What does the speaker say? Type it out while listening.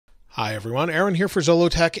Hi everyone, Aaron here for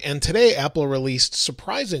Zollotech, and today Apple released,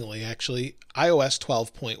 surprisingly actually, iOS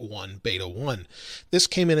 12.1 Beta 1. This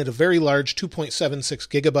came in at a very large 2.76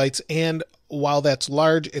 gigabytes, and while that's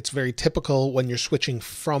large, it's very typical when you're switching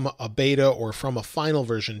from a beta or from a final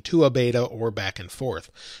version to a beta or back and forth.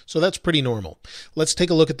 So that's pretty normal. Let's take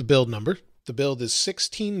a look at the build number. The build is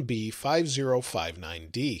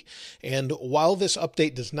 16B5059D, and while this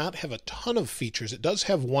update does not have a ton of features, it does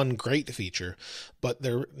have one great feature, but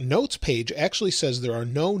their notes page actually says there are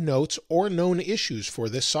no notes or known issues for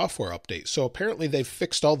this software update. So apparently they've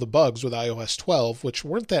fixed all the bugs with iOS 12, which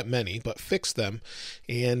weren't that many, but fixed them,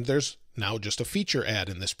 and there's now just a feature add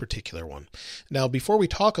in this particular one. Now, before we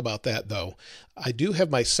talk about that, though, I do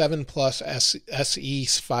have my 7 Plus SE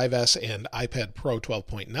 5S and iPad Pro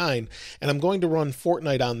 12.9, and I'm going to run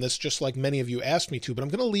Fortnight on this just like many of you asked me to, but I'm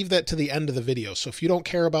going to leave that to the end of the video. So if you don't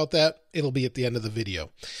care about that, it'll be at the end of the video.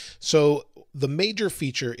 So the major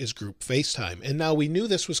feature is Group Facetime, and now we knew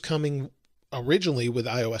this was coming originally with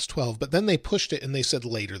iOS 12, but then they pushed it and they said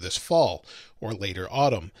later this fall or later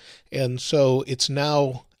autumn. And so it's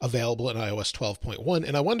now available in iOS 12.1,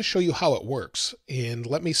 and I wanted to show you how it works. And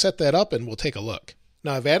let me set that up and we'll take a look.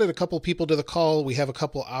 Now I've added a couple people to the call. We have a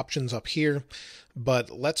couple options up here, but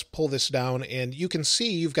let's pull this down and you can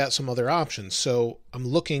see you've got some other options. So I'm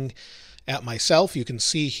looking at myself. You can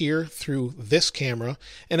see here through this camera,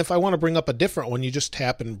 and if I want to bring up a different one, you just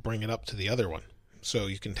tap and bring it up to the other one. So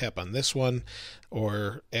you can tap on this one,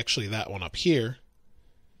 or actually that one up here,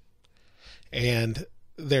 and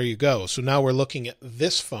there you go. So now we're looking at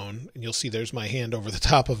this phone, and you'll see there's my hand over the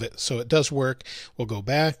top of it. So it does work. We'll go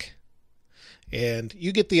back, and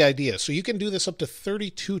you get the idea. So you can do this up to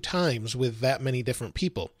 32 times with that many different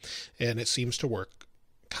people, and it seems to work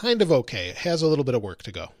kind of okay. It has a little bit of work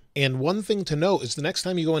to go. And one thing to note is the next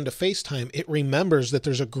time you go into FaceTime, it remembers that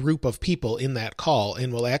there's a group of people in that call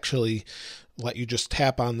and will actually let you just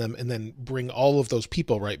tap on them and then bring all of those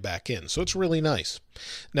people right back in. So it's really nice.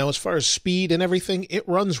 Now, as far as speed and everything, it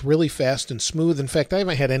runs really fast and smooth. In fact, I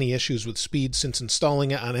haven't had any issues with speed since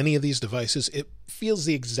installing it on any of these devices. It feels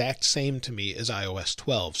the exact same to me as iOS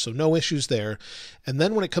 12, so no issues there. And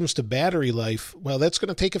then when it comes to battery life, well, that's going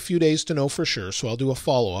to take a few days to know for sure, so I'll do a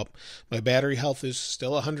follow-up. My battery health is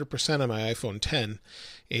still 100% on my iPhone 10,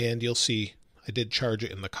 and you'll see I did charge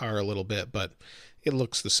it in the car a little bit, but it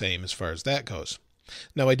looks the same as far as that goes.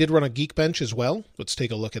 Now, I did run a Geek Bench as well. Let's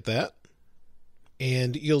take a look at that.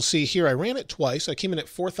 And you'll see here I ran it twice. I came in at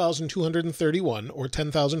 4,231 or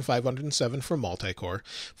 10,507 for multi-core.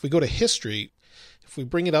 If we go to history, if we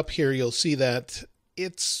bring it up here, you'll see that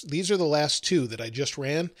these are the last two that I just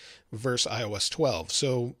ran versus iOS 12.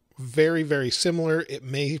 So very, very similar. It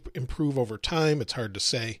may improve over time. It's hard to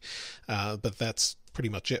say, but that's pretty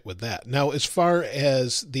much it with that. Now, as far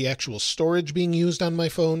as the actual storage being used on my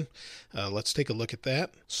phone, let's take a look at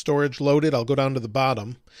that. Storage loaded, I'll go down to the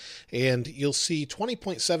bottom, and you'll see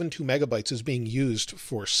 20.72 megabytes is being used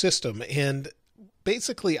for system, and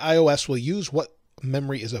basically iOS will use what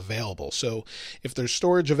memory is available. So if there's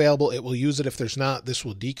storage available, it will use it. If there's not, this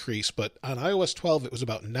will decrease. But on iOS 12, it was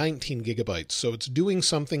about 19 gigabytes. So it's doing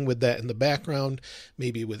something with that in the background,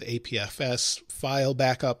 maybe with APFS, file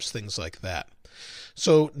backups, things like that.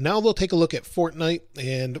 So now we'll take a look at Fortnite,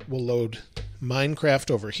 and we'll load Minecraft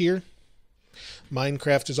over here.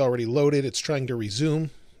 Minecraft is already loaded. It's trying to resume.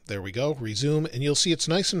 There we go, resume, and you'll see it's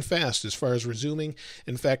nice and fast as far as resuming.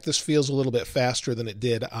 In fact, this feels a little bit faster than it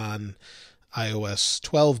did on iOS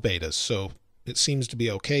 12 betas, so it seems to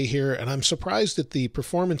be okay here, and I'm surprised at the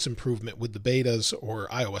performance improvement with the betas or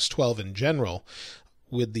iOS 12 in general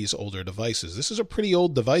with these older devices. This is a pretty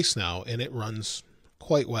old device now, and it runs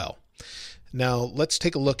quite well. Now, let's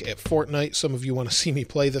take a look at Fortnite. Some of you want to see me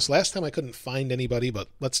play this. Last time I couldn't find anybody, but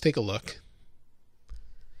let's take a look.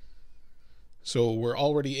 So we're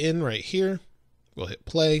already in right here. We'll hit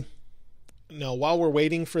play. Now, while we're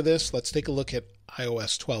waiting for this, let's take a look at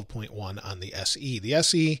iOS 12.1 on the SE. The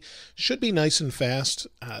SE should be nice and fast.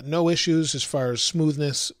 No issues as far as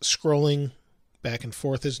smoothness. Scrolling back and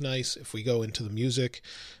forth is nice. If we go into the music,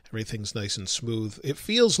 everything's nice and smooth. It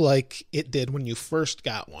feels like it did when you first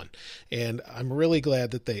got one, and I'm really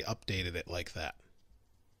glad that they updated it like that.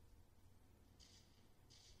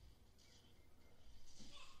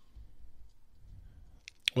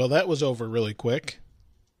 Well, that was over really quick.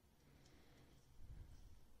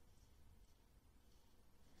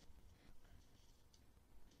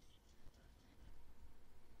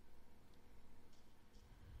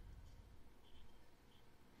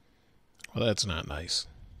 Well, that's not nice.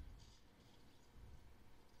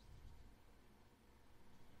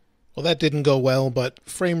 Well, that didn't go well, but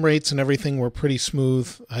frame rates and everything were pretty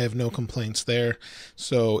smooth. I have no complaints there,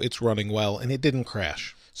 so it's running well, and it didn't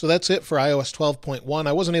crash. So that's it for iOS 12.1.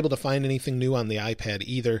 I wasn't able to find anything new on the iPad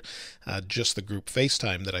either, just the Group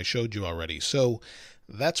Facetime that I showed you already. So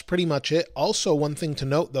that's pretty much it. Also, one thing to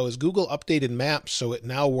note, though, is Google updated Maps, so it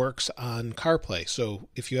now works on CarPlay. So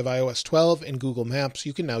if you have iOS 12 and Google Maps,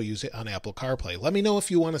 you can now use it on Apple CarPlay. Let me know if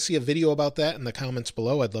you want to see a video about that in the comments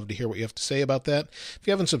below. I'd love to hear what you have to say about that. If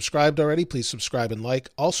you haven't subscribed already, please subscribe and like.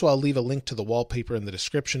 Also, I'll leave a link to the wallpaper in the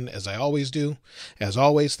description, as I always do. As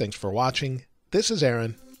always, thanks for watching. This is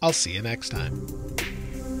Aaron. I'll see you next time.